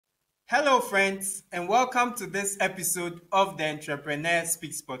Hello, friends, and welcome to this episode of the Entrepreneur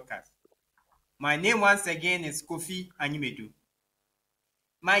Speaks podcast. My name once again is Kofi Animedu.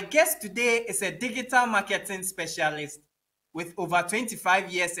 My guest today is a digital marketing specialist with over 25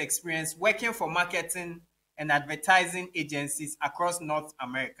 years experience working for marketing and advertising agencies across North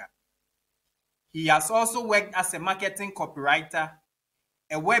America. He has also worked as a marketing copywriter,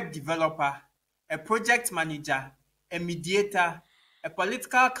 a web developer, a project manager, a mediator, a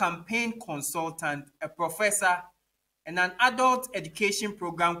political campaign consultant, a professor, and an adult education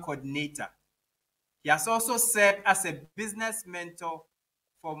program coordinator. He has also served as a business mentor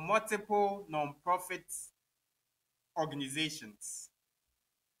for multiple nonprofit organizations.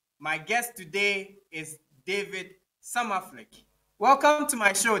 My guest today is David Somerfleck. Welcome to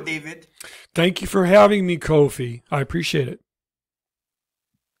my show, David. Thank you for having me, Kofi. I appreciate it.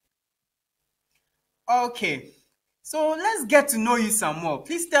 Okay, so let's get to know you some more.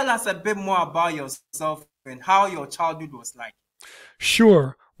 Please tell us a bit more about yourself and how your childhood was like.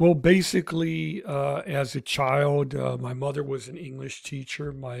 Sure. Well, basically, as a child, my mother was an English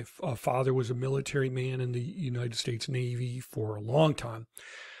teacher. My father was a military man in the United States Navy for a long time.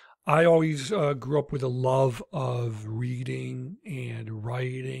 I always grew up with a love of reading and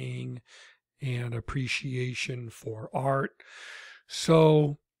writing and appreciation for art.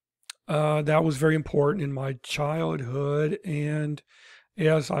 So that was very important in my childhood. And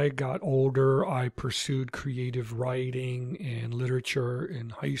as I got older, I pursued creative writing and literature in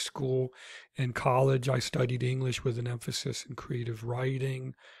high school. In college, I studied English with an emphasis in creative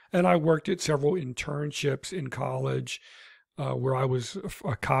writing. And I worked at several internships in college where I was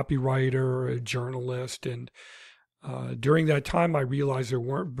a copywriter, a journalist. And during that time, I realized there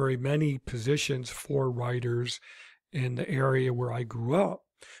weren't very many positions for writers in the area where I grew up.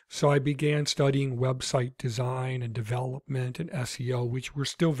 So I began studying website design and development and SEO, which were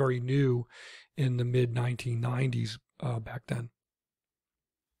still very new in the mid 1990s back then.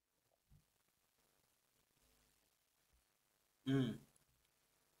 Mm.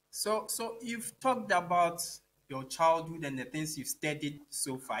 So you've talked about your childhood and the things you've studied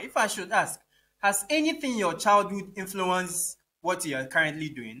so far. If I should ask, has anything in your childhood influenced what you're currently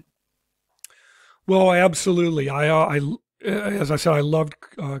doing? Well, absolutely. As I said, I loved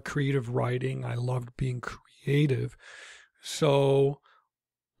creative writing. I loved being creative. So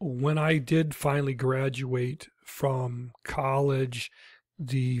when I did finally graduate from college,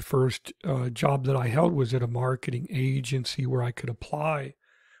 the first job that I held was at a marketing agency where I could apply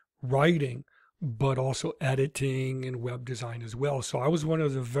writing, but also editing and web design as well. So I was one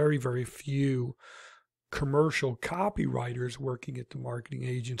of the very, very few commercial copywriters working at the marketing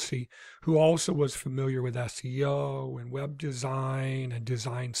agency who also was familiar with SEO and web design and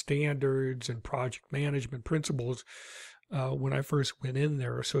design standards and project management principles when I first went in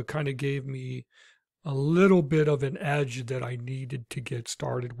there. So it kind of gave me a little bit of an edge that I needed to get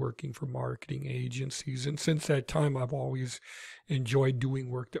started working for marketing agencies. And since that time, I've always enjoyed doing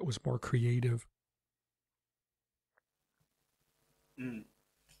work that was more creative. Mm.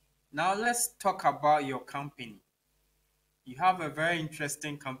 Now let's talk about your company. You have a very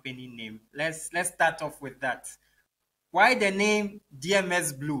interesting company name. Let's start off with that. Why the name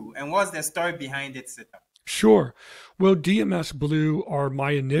DMS Blue, and what's the story behind its setup? Sure. Well, DMS Blue are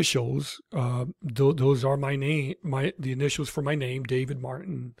my initials. Those are my name, the initials for my name, David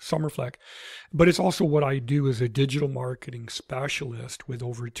Martin Somerfleck. But it's also what I do as a digital marketing specialist with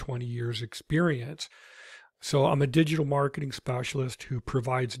over 20 years experience. So I'm a digital marketing specialist who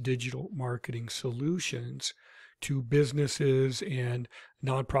provides digital marketing solutions to businesses and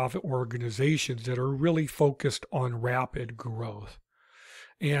nonprofit organizations that are really focused on rapid growth.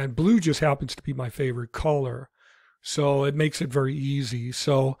 And blue just happens to be my favorite color. So it makes it very easy.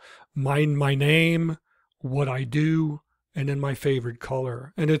 So my name, what I do, and then my favorite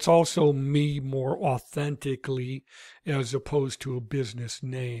color. And it's also me more authentically as opposed to a business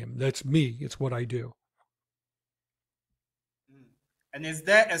name. That's me. It's what I do. And is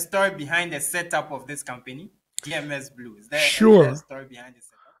there a story behind the setup of this company, DMS Blue? Is there a Sure. story behind the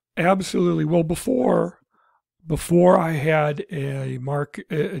setup? Absolutely. Well, before I had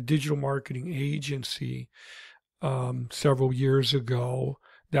a digital marketing agency several years ago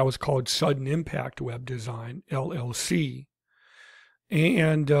that was called Sudden Impact Web Design, LLC.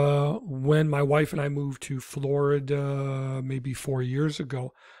 And when my wife and I moved to Florida maybe 4 years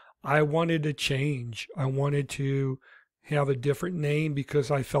ago, I wanted to change. I wanted to have a different name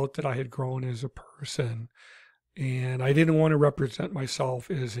because I felt that I had grown as a person. And I didn't want to represent myself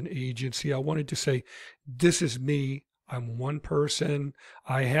as an agency. I wanted to say, this is me. I'm one person.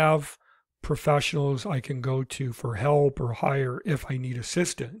 I have professionals I can go to for help or hire if I need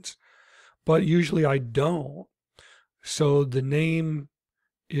assistance. but usually I don't. So the name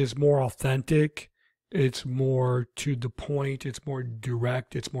is more authentic. It's more to the point. It's more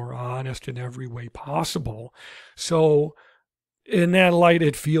direct. It's more honest in every way possible. So in that light,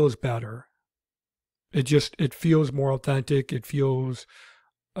 it feels better. It feels more authentic. It feels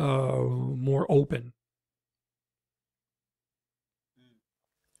more open.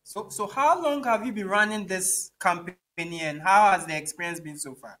 So how long have you been running this company, and how has the experience been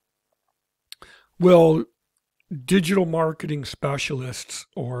so far? Well, digital marketing specialists,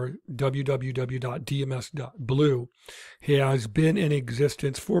 or www.dms.blue, has been in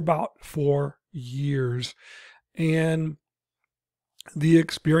existence for about 4 years, and the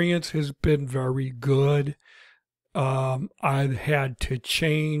experience has been very good. I've had to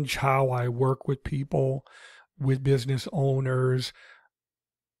change how I work with people, with business owners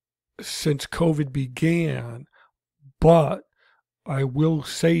since COVID began, but I will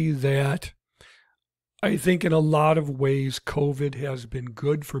say that I think in a lot of ways COVID has been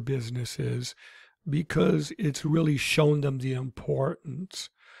good for businesses because it's really shown them the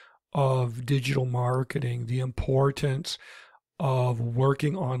importance of digital marketing, the importance of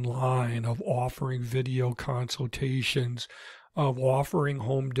working online, of offering video consultations, of offering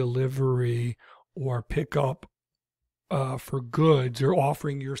home delivery or pickup for goods, or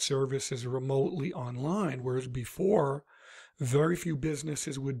offering your services remotely online. Whereas before, very few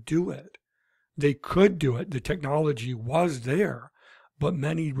businesses would do it. They could do it, the technology was there, but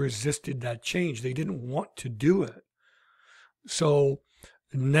many resisted that change. They didn't want to do it. So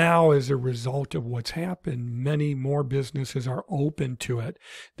now, as a result of what's happened, many more businesses are open to it.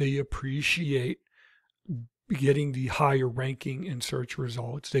 They appreciate getting the higher ranking in search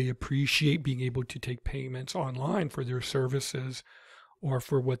results. They appreciate being able to take payments online for their services or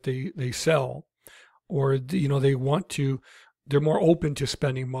for what they sell. Or, they want to, they're more open to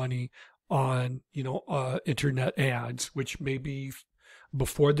spending money on, internet ads, which maybe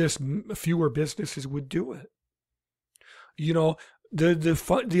before this, fewer businesses would do it. You know,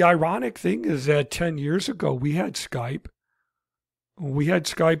 the ironic thing is that 10 years ago we had Skype. We had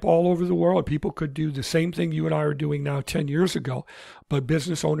Skype all over the world. People could do the same thing you and I are doing now 10 years ago, but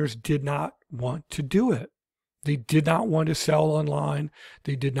business owners did not want to do it. They did not want to sell online.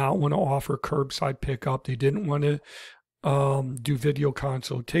 They did not want to offer curbside pickup. They didn't want to do video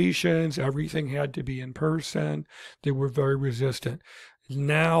consultations. Everything had to be in person. They were very resistant.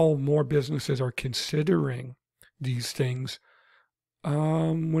 Now more businesses are considering these things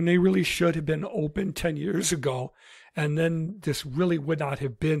when they really should have been open 10 years ago. And then this really would not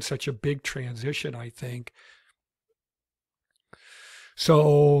have been such a big transition, I think.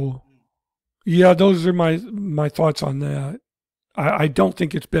 So, yeah, those are my thoughts on that. I don't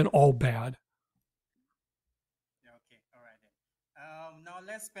think it's been all bad. Okay, all right then. Now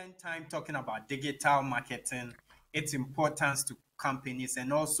let's spend time talking about digital marketing, its importance to companies,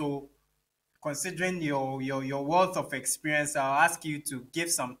 and also considering your wealth of experience, I'll ask you to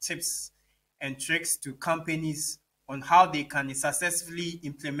give some tips and tricks to companies on how they can successfully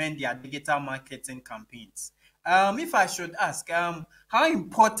implement their digital marketing campaigns. If I should ask, how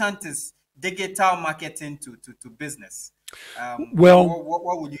important is digital marketing to business? Well,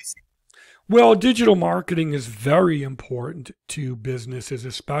 What would you say? well, digital marketing is very important to businesses,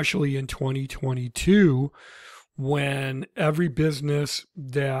 especially in 2022, when every business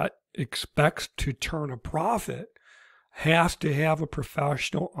that expects to turn a profit has to have a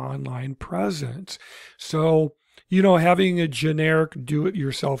professional online presence. So, having a generic do it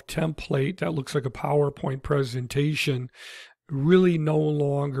yourself template that looks like a PowerPoint presentation really no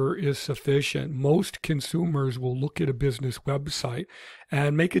longer is sufficient. Most consumers will look at a business website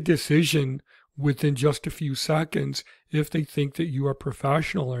and make a decision within just a few seconds if they think that you are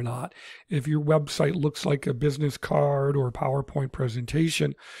professional or not. If your website looks like a business card or a PowerPoint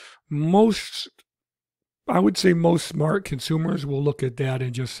presentation, most, I would say most smart consumers will look at that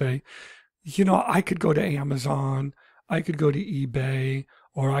and just say, I could go to Amazon, I could go to eBay,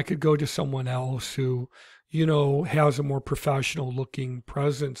 or I could go to someone else who, has a more professional looking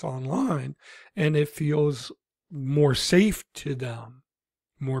presence online, and it feels more safe to them,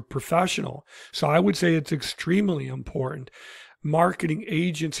 more professional. So I would say it's extremely important. Marketing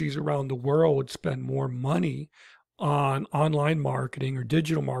agencies around the world spend more money on online marketing or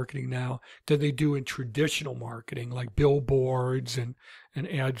digital marketing now than they do in traditional marketing, like billboards and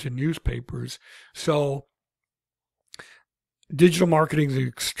ads in newspapers. So digital marketing is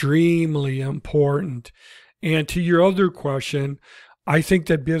extremely important. And to your other question, I think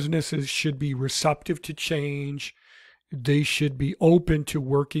that businesses should be receptive to change. They should be open to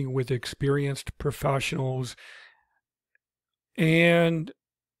working with experienced professionals. And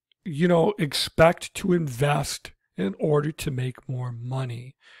expect to invest in order to make more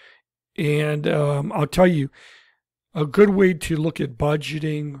money. And I'll tell you, a good way to look at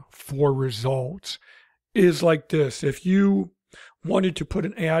budgeting for results is like this. If you wanted to put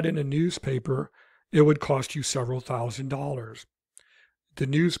an ad in a newspaper, it would cost you several $1,000s. The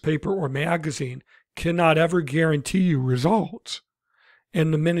newspaper or magazine cannot ever guarantee you results.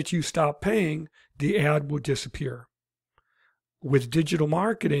 And the minute you stop paying, the ad will disappear. With digital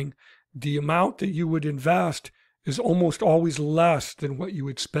marketing, the amount that you would invest is almost always less than what you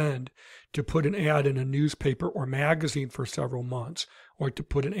would spend to put an ad in a newspaper or magazine for several months, or to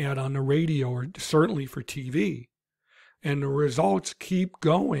put an ad on the radio, or certainly for TV. And the results keep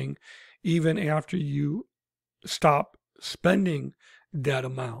going even after you stop spending that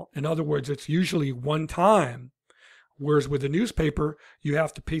amount. In other words, it's usually one time, whereas with a newspaper, you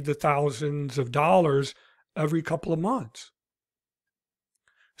have to pay the thousands of dollars every couple of months.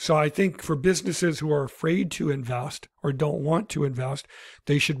 So I think for businesses who are afraid to invest or don't want to invest,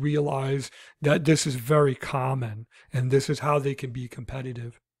 they should realize that this is very common and this is how they can be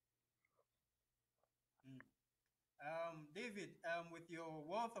competitive. David, with your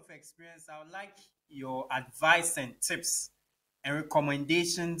wealth of experience, I would like your advice and tips and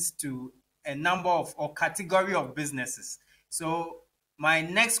recommendations to a number of or category of businesses. So my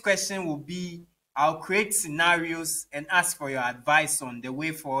next question will be, I'll create scenarios and ask for your advice on the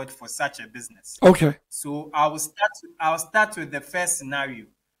way forward for such a business. Okay. So I'll start with the first scenario.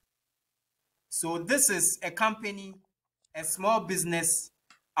 So this is a company, a small business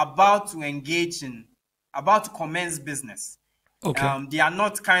about to commence business. Okay. They are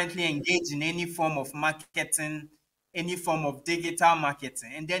not currently engaged in any form of marketing, any form of digital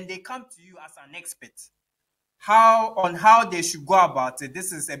marketing, and then they come to you as an expert how they should go about it.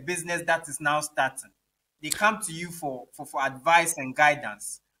 This is a business that is now starting. They come to you for advice and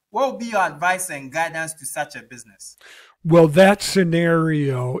guidance. What would be your advice and guidance to such a business? Well, that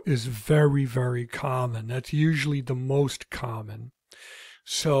scenario is very, very common. That's usually the most common.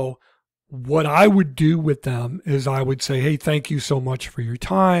 So what I would do with them is I would say, hey, thank you so much for your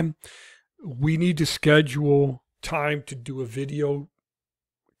time. We need to schedule time to do a video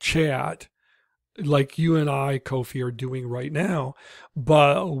chat like you and I, Kofi, are doing right now,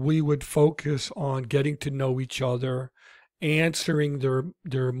 but we would focus on getting to know each other, answering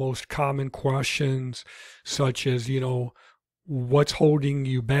their most common questions, such as, what's holding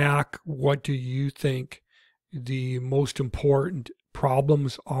you back? What do you think the most important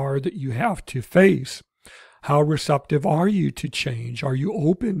problems are that you have to face? How receptive are you to change? Are you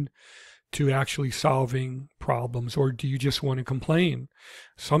open to actually solving problems, or do you just want to complain?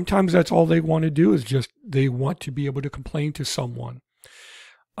 Sometimes that's all they want to do, is just they want to be able to complain to someone.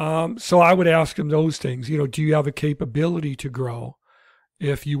 So I would ask them those things. Do you have a capability to grow?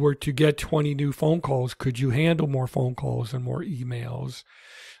 If you were to get 20 new phone calls, could you handle more phone calls and more emails?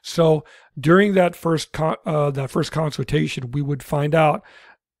 So during that first consultation, we would find out,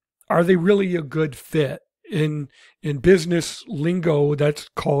 are they really a good fit? In business lingo, that's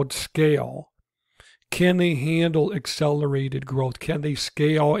called scale. Can they handle accelerated growth? Can they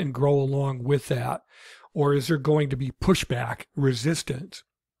scale and grow along with that? Or is there going to be pushback, resistance?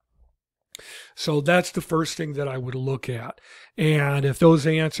 So that's the first thing that I would look at. And if those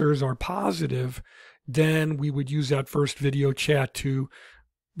answers are positive, then we would use that first video chat to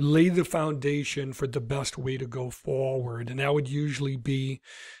lay the foundation for the best way to go forward. And that would usually be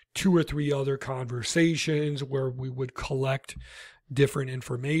 2 or 3 other conversations where we would collect different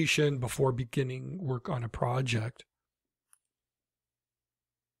information before beginning work on a project.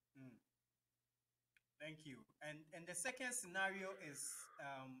 Thank you. And the second scenario is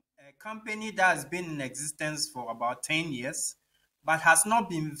a company that has been in existence for about 10 years, but has not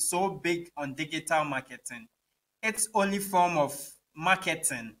been so big on digital marketing. Its only form of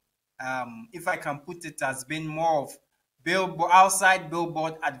marketing, if I can put it, has been more of outside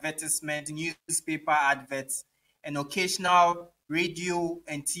billboard advertisement, newspaper adverts, and occasional radio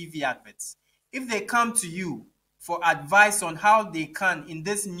and TV adverts. If they come to you for advice on how they can, in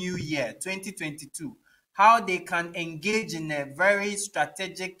this new year, 2022, how they can engage in a very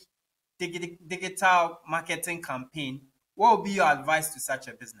strategic digital marketing campaign, what would be your advice to such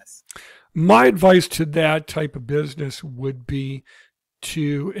a business? My advice to that type of business would be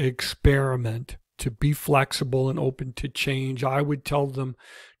to experiment, to be flexible and open to change. I would tell them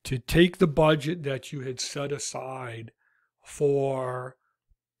to take the budget that you had set aside for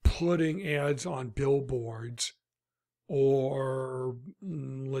putting ads on billboards, or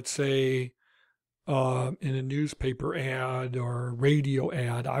let's say in a newspaper ad or radio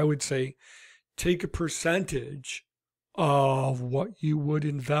ad. I would say take a percentage of what you would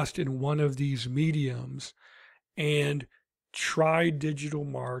invest in one of these mediums and try digital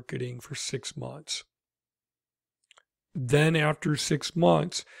marketing for 6 months. Then, after 6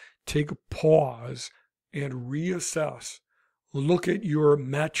 months, take a pause and reassess. Look at your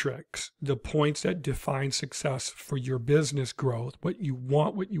metrics, the points that define success for your business growth, what you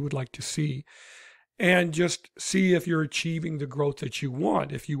want, what you would like to see, and just see if you're achieving the growth that you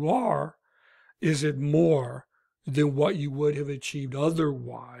want. If you are, is it more than what you would have achieved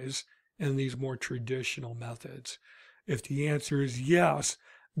otherwise in these more traditional methods? If the answer is yes,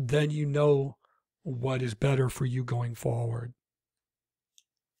 then you know what is better for you going forward.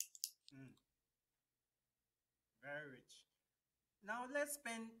 Very rich. Now let's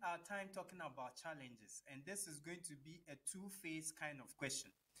spend our time talking about challenges, and this is going to be a two-phase kind of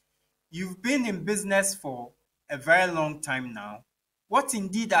question. You've been in business for a very long time now. What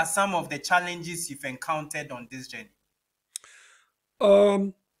indeed are some of the challenges you've encountered on this journey?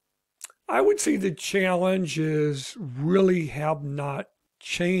 Um, I would say the challenges really have not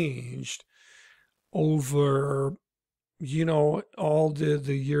changed over, all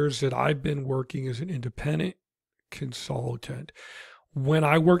the years that I've been working as an independent consultant. When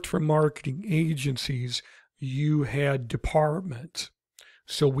I worked for marketing agencies, you had departments.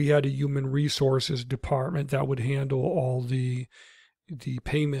 So we had a human resources department that would handle all the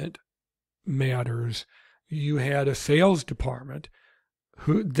payment matters. You had a sales department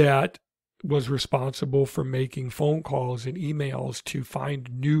that was responsible for making phone calls and emails to find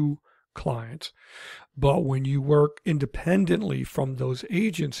new clients. But when you work independently from those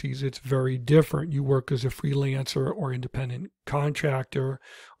agencies, it's very different. You work as a freelancer or independent contractor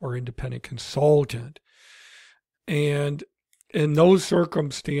or independent consultant. And in those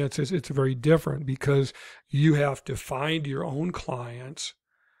circumstances, it's very different because you have to find your own clients.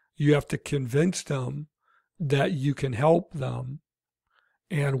 You have to convince them that you can help them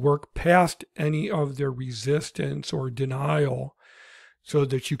and work past any of their resistance or denial so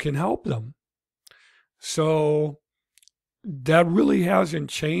that you can help them. So that really hasn't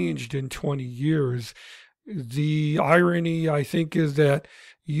changed in 20 years. The irony, I think, is that,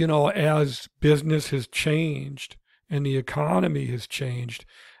 as business has changed and the economy has changed,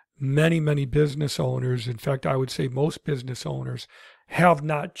 many, many business owners, in fact, I would say most business owners, have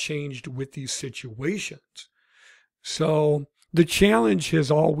not changed with these situations. So the challenge has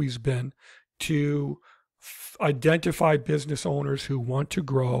always been to identify business owners who want to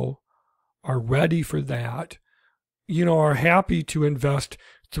grow, are ready for that, are happy to invest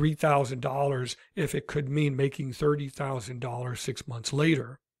 $3,000 if it could mean making $30,000 6 months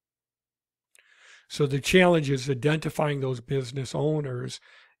later. So the challenge is identifying those business owners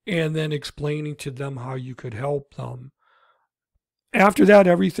and then explaining to them how you could help them. After that,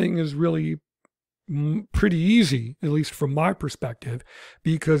 everything is really pretty easy, at least from my perspective,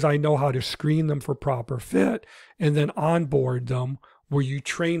 because I know how to screen them for proper fit and then onboard them, where you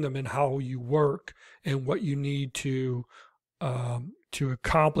train them in how you work and what you need to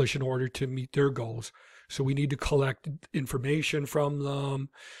accomplish in order to meet their goals. So we need to collect information from them,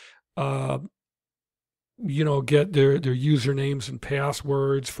 get their usernames and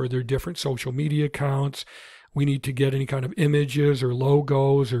passwords for their different social media accounts. We need to get any kind of images or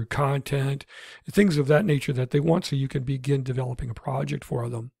logos or content, things of that nature that they want, so you can begin developing a project for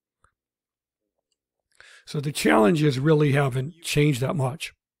them. So the challenges really haven't changed that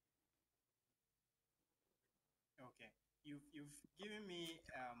much. Okay, you've given me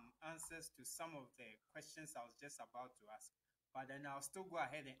answers to some of the questions I was just about to ask, but then I'll still go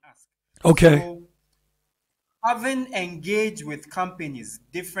ahead and ask. Okay. So, having engaged with companies,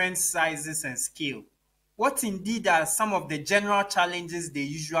 different sizes and scale, what indeed are some of the general challenges they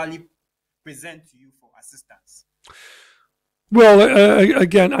usually present to you for assistance? Well,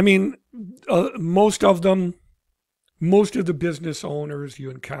 again, I mean, most of the business owners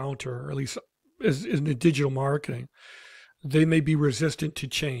you encounter, or at least in the digital marketing, they may be resistant to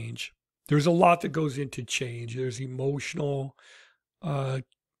change. There's a lot that goes into change. There's emotional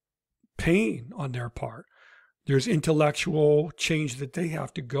pain on their part. There's intellectual change that they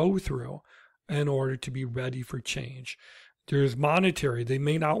have to go through in order to be ready for change. There's monetary. They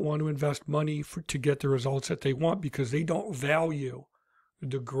may not want to invest money to get the results that they want because they don't value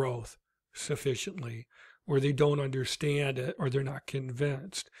the growth sufficiently, or they don't understand it, or they're not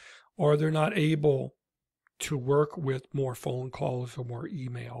convinced, or they're not able to work with more phone calls or more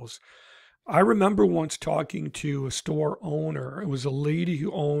emails. I remember once talking to a store owner. It was a lady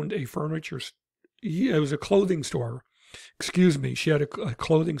who owned a it was a clothing store. Excuse me. She had a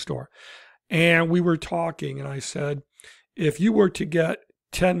clothing store. And we were talking, and I said, if you were to get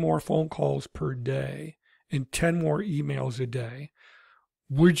 10 more phone calls per day and 10 more emails a day,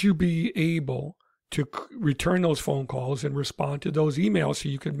 would you be able to return those phone calls and respond to those emails so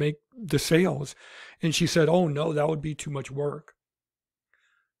you could make the sales? And she said, oh no, that would be too much work.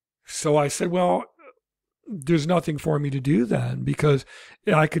 So I said, well, there's nothing for me to do then, because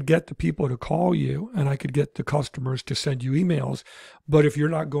I could get the people to call you and I could get the customers to send you emails. But if you're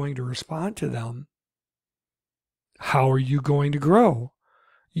not going to respond to them, how are you going to grow?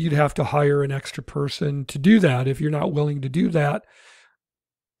 You'd have to hire an extra person to do that. If you're not willing to do that,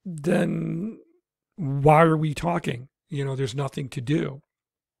 then why are we talking? There's nothing to do.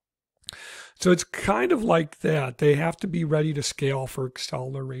 So it's kind of like that. They have to be ready to scale for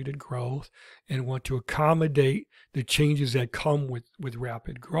accelerated growth and want to accommodate the changes that come with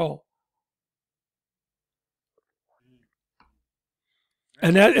rapid growth.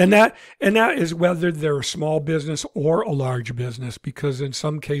 And that is whether they're a small business or a large business, because in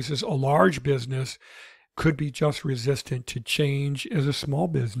some cases a large business could be just resistant to change as a small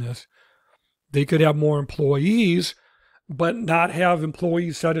business. They could have more employees, but not have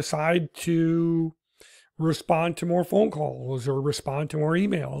employees set aside to respond to more phone calls or respond to more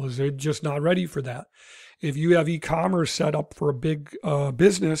emails. They're just not ready for that. If you have e-commerce set up for a big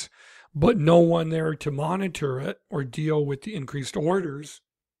business, but no one there to monitor it or deal with the increased orders,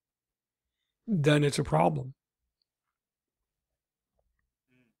 then it's a problem.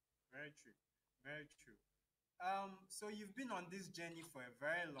 Very true. Very true. So you've been on this journey for a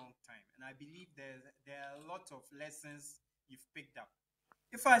very long time, and I believe there are a lot of lessons you've picked up.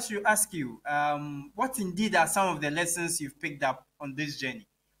 If I should ask you, what indeed are some of the lessons you've picked up on this journey?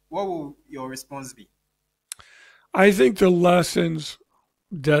 What will your response be? I think the lessons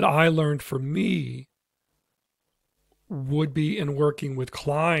that I learned for me would be in working with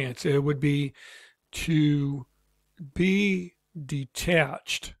clients. It would be to be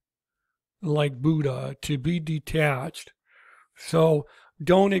detached, like Buddha, to be detached. So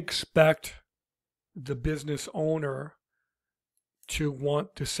don't expect the business owner to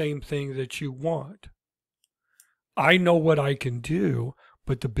want the same thing that you want. I know what I can do,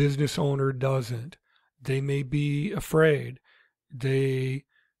 but the business owner doesn't. They may be afraid. They,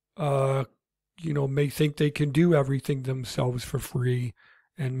 may think they can do everything themselves for free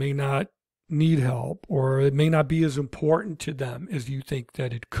and may not need help, or it may not be as important to them as you think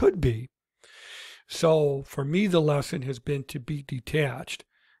that it could be. So for me, the lesson has been to be detached.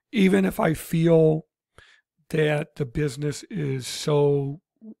 Even if I feel that the business is so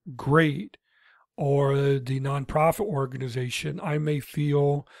great, or the nonprofit organization, I may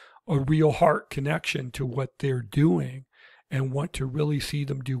feel a real heart connection to what they're doing and want to really see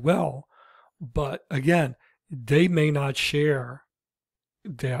them do well. But again, they may not share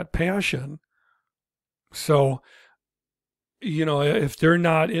that passion. So, if they're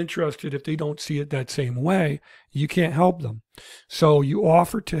not interested, if they don't see it that same way, you can't help them. So you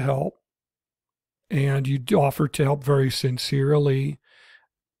offer to help, and you offer to help very sincerely,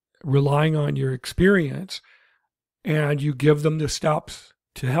 relying on your experience, and you give them the steps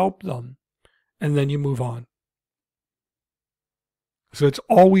to help them, and then you move on. So it's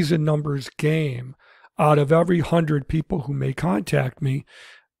always a numbers game. Out of every 100 people who may contact me,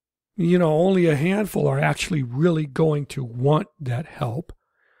 only a handful are actually really going to want that help.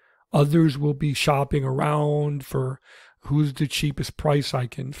 Others will be shopping around for who's the cheapest price I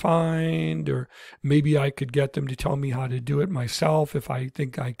can find, or maybe I could get them to tell me how to do it myself if I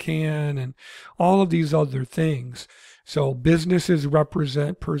think I can, and all of these other things. So businesses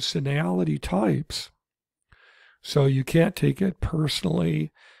represent personality types. So you can't take it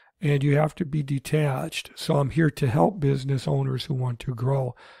personally, and you have to be detached. So I'm here to help business owners who want to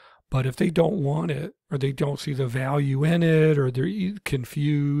grow. But if they don't want it, or they don't see the value in it, or they're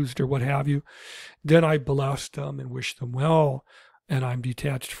confused or what have you, then I bless them and wish them well, and I'm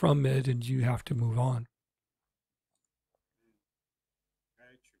detached from it, and you have to move on.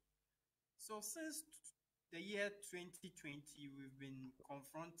 Very true. So since the year 2020, we've been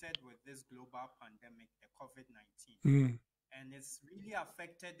confronted with this global pandemic, the COVID-19. Mm. And it's really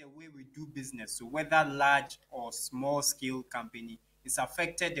affected the way we do business. So whether large or small scale company, it's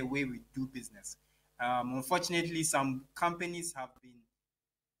affected the way we do business. Unfortunately, some companies have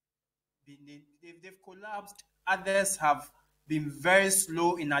they've collapsed. Others have been very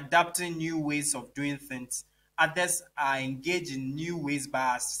slow in adapting new ways of doing things. Others are engaged in new ways but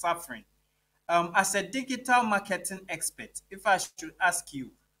are suffering. As a digital marketing expert, if I should ask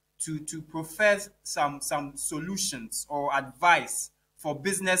you to profess some solutions or advice for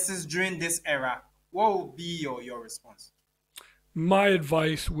businesses during this era, what would be your response? My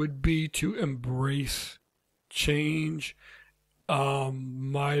advice would be to embrace change.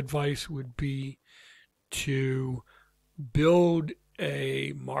 My advice would be to build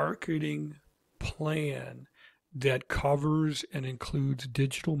a marketing plan that covers and includes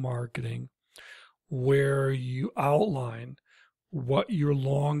digital marketing, where you outline what your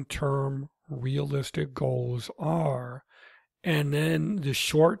long term realistic goals are, and then the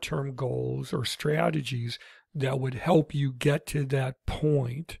short term goals or strategies that would help you get to that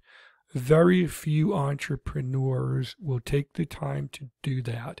point. Very few entrepreneurs will take the time to do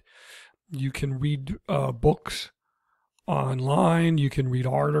that. You can read books online, you can read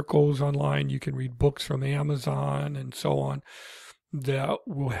articles online, you can read books from Amazon and so on that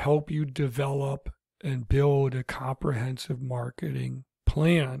will help you develop and build a comprehensive marketing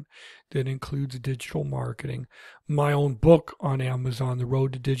plan that includes digital marketing. My own book on Amazon, The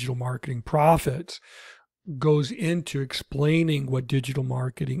Road to Digital Marketing Profits, goes into explaining what digital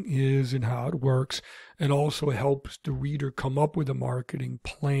marketing is and how it works, and also helps the reader come up with a marketing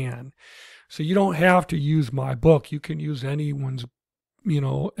plan. So you don't have to use my book. You can use anyone's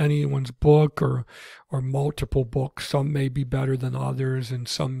book or multiple books. Some may be better than others, and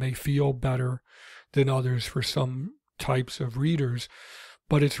some may feel better than others for some types of readers.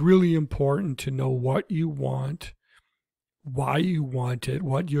 But it's really important to know what you want, why you want it,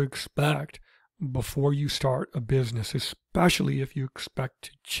 what you expect before you start a business, especially if you expect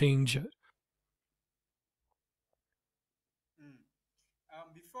to change it.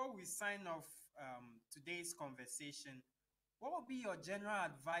 Before we sign off today's conversation, what would be your general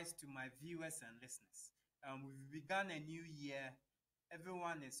advice to my viewers and listeners? We've begun a new year.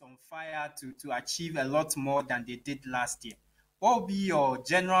 Everyone is on fire to achieve a lot more than they did last year. What would be your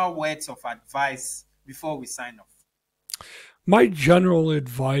general words of advice before we sign off? My general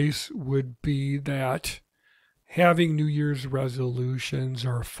advice would be that having New Year's resolutions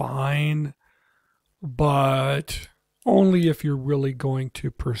are fine, but only if you're really going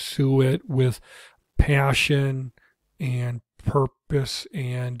to pursue it with passion and purpose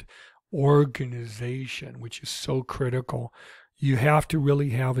and organization, which is so critical. You have to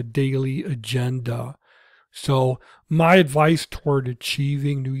really have a daily agenda. So, my advice toward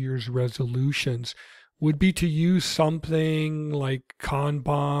achieving New Year's resolutions would be to use something like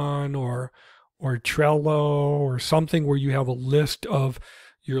Kanban or Trello or something where you have a list of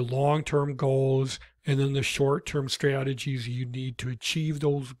your long-term goals and then the short-term strategies you need to achieve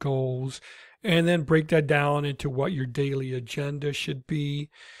those goals, and then break that down into what your daily agenda should be.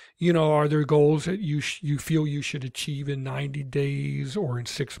 Are there goals that you feel you should achieve in 90 days or in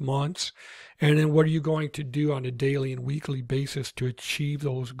 6 months? And then what are you going to do on a daily and weekly basis to achieve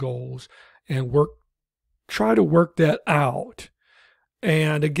those goals, and try to work that out.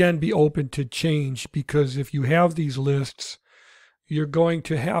 And again, be open to change, because if you have these lists, you're going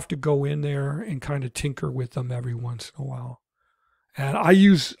to have to go in there and kind of tinker with them every once in a while. And I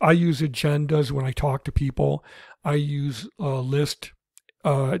use agendas when I talk to people. I use a list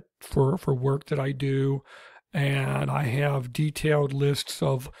for work that I do, and I have detailed lists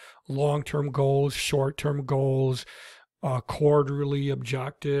of long-term goals, short-term goals, quarterly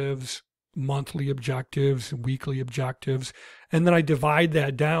objectives, monthly objectives, and weekly objectives. And then I divide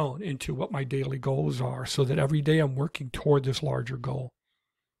that down into what my daily goals are, so that every day I'm working toward this larger goal.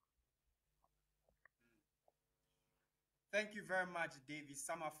 Thank you very much, David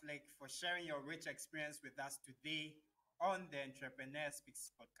Somerfleck, for sharing your rich experience with us today on the Entrepreneur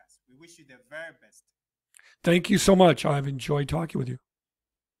Speaks podcast. We wish you the very best. Thank you so much. I've enjoyed talking with you.